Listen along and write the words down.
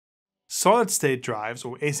Solid-state drives,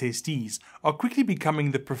 or SSDs, are quickly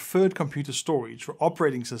becoming the preferred computer storage for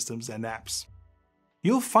operating systems and apps.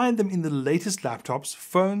 You'll find them in the latest laptops,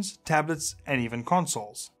 phones, tablets, and even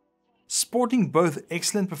consoles. Sporting both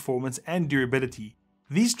excellent performance and durability,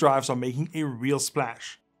 these drives are making a real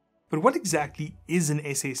splash. But what exactly is an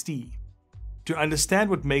SSD? To understand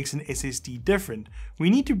what makes an SSD different, we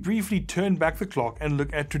need to briefly turn back the clock and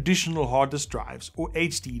look at traditional hard disk drives, or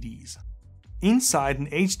HDDs. Inside an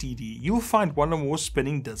HDD, you'll find one or more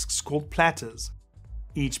spinning disks called platters.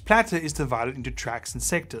 Each platter is divided into tracks and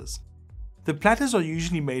sectors. The platters are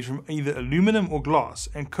usually made from either aluminum or glass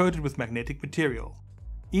and coated with magnetic material.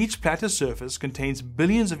 Each platter surface contains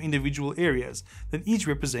billions of individual areas that each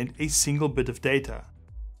represent a single bit of data.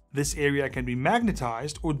 This area can be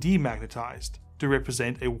magnetized or demagnetized to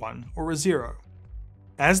represent a 1 or a 0.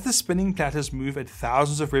 As the spinning platters move at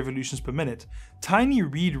thousands of revolutions per minute, tiny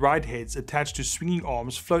read-write heads attached to swinging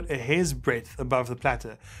arms float a hair's breadth above the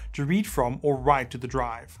platter to read from or write to the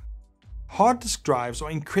drive. Hard disk drives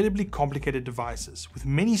are incredibly complicated devices with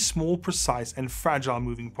many small, precise, and fragile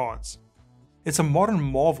moving parts. It's a modern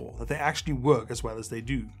marvel that they actually work as well as they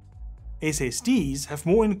do. SSDs have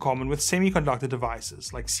more in common with semiconductor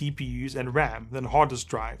devices like CPUs and RAM than hard disk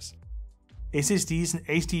drives. SSDs and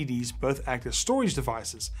HDDs both act as storage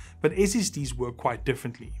devices, but SSDs work quite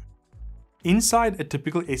differently. Inside a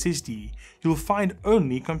typical SSD, you'll find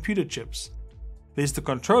only computer chips. There's the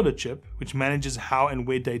controller chip, which manages how and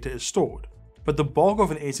where data is stored, but the bulk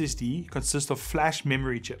of an SSD consists of flash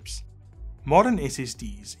memory chips. Modern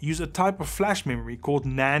SSDs use a type of flash memory called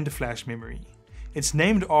NAND flash memory. It's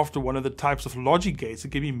named after one of the types of logic gates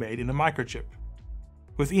that can be made in a microchip.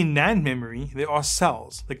 Within NAND memory, there are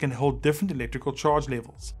cells that can hold different electrical charge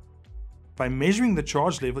levels. By measuring the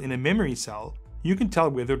charge level in a memory cell, you can tell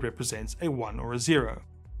whether it represents a 1 or a 0.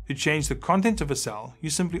 To change the content of a cell, you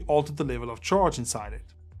simply alter the level of charge inside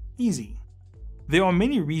it. Easy. There are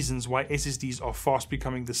many reasons why SSDs are fast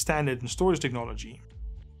becoming the standard in storage technology.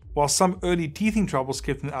 While some early teething troubles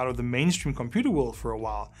kept them out of the mainstream computer world for a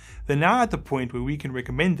while, they're now at the point where we can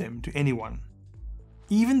recommend them to anyone.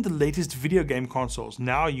 Even the latest video game consoles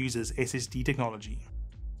now uses SSD technology.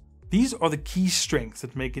 These are the key strengths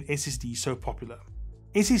that make an SSD so popular.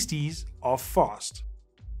 SSDs are fast.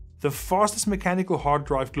 The fastest mechanical hard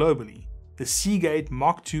drive globally, the Seagate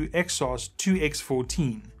Mark II XOS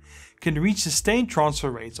 2X14, can reach sustained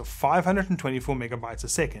transfer rates of 524 MB a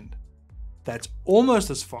second. That's almost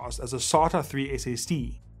as fast as a SATA 3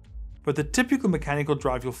 SSD. But the typical mechanical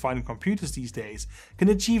drive you'll find in computers these days can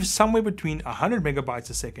achieve somewhere between 100 MB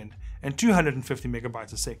a second and 250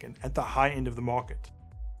 MB a second at the high end of the market.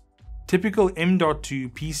 Typical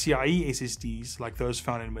M.2 PCIe SSDs, like those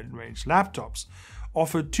found in mid-range laptops,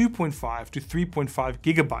 offer 2.5 to 3.5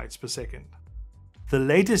 GB per second. The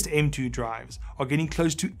latest M.2 drives are getting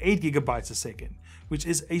close to 8 GB a second, which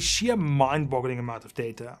is a sheer mind-boggling amount of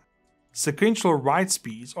data. Sequential write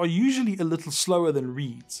speeds are usually a little slower than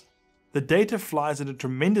reads. The data flies at a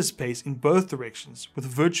tremendous pace in both directions with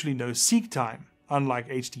virtually no seek time, unlike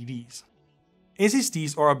HDDs.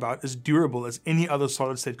 SSDs are about as durable as any other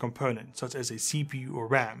solid-state component, such as a CPU or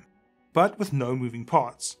RAM, but with no moving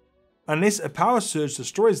parts. Unless a power surge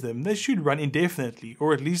destroys them, they should run indefinitely,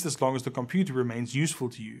 or at least as long as the computer remains useful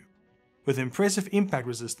to you, with impressive impact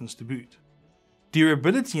resistance to boot.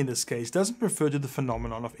 Durability in this case doesn't refer to the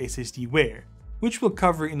phenomenon of SSD wear, which we'll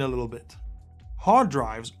cover in a little bit. Hard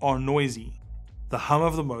drives are noisy. The hum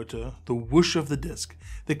of the motor, the whoosh of the disk,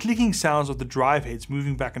 the clicking sounds of the drive heads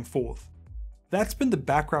moving back and forth. That's been the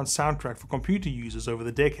background soundtrack for computer users over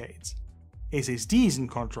the decades. SSDs, in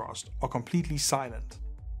contrast, are completely silent.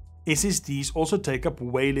 SSDs also take up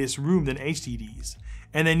way less room than HDDs,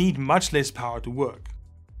 and they need much less power to work.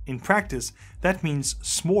 In practice, that means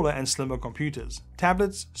smaller and slimmer computers,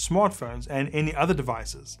 tablets, smartphones, and any other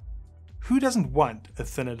devices. Who doesn't want a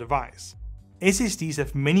thinner device? SSDs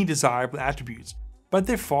have many desirable attributes, but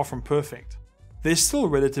they're far from perfect. They're still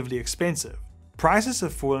relatively expensive. Prices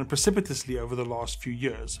have fallen precipitously over the last few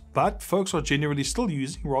years, but folks are generally still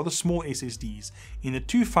using rather small SSDs in the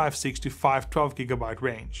 256 to 512 GB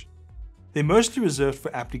range. They're mostly reserved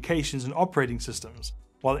for applications and operating systems,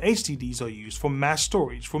 while HDDs are used for mass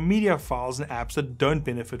storage for media files and apps that don't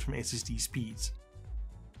benefit from SSD speeds.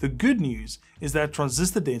 The good news is that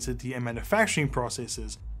transistor density and manufacturing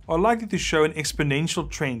processes are likely to show an exponential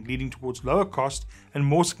trend leading towards lower cost and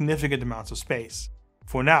more significant amounts of space.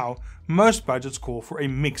 For now, most budgets call for a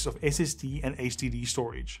mix of SSD and HDD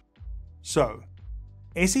storage. So,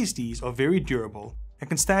 SSDs are very durable and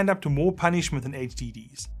can stand up to more punishment than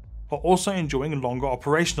HDDs, while also enjoying longer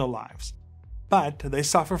operational lives. But they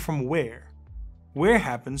suffer from wear. Wear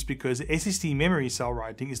happens because the SSD memory cell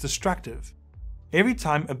writing is destructive. Every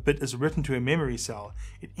time a bit is written to a memory cell,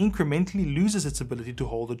 it incrementally loses its ability to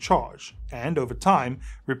hold a charge, and over time,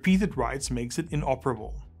 repeated writes makes it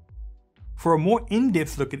inoperable. For a more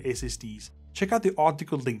in-depth look at SSDs, check out the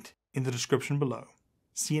article linked in the description below.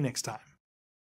 See you next time.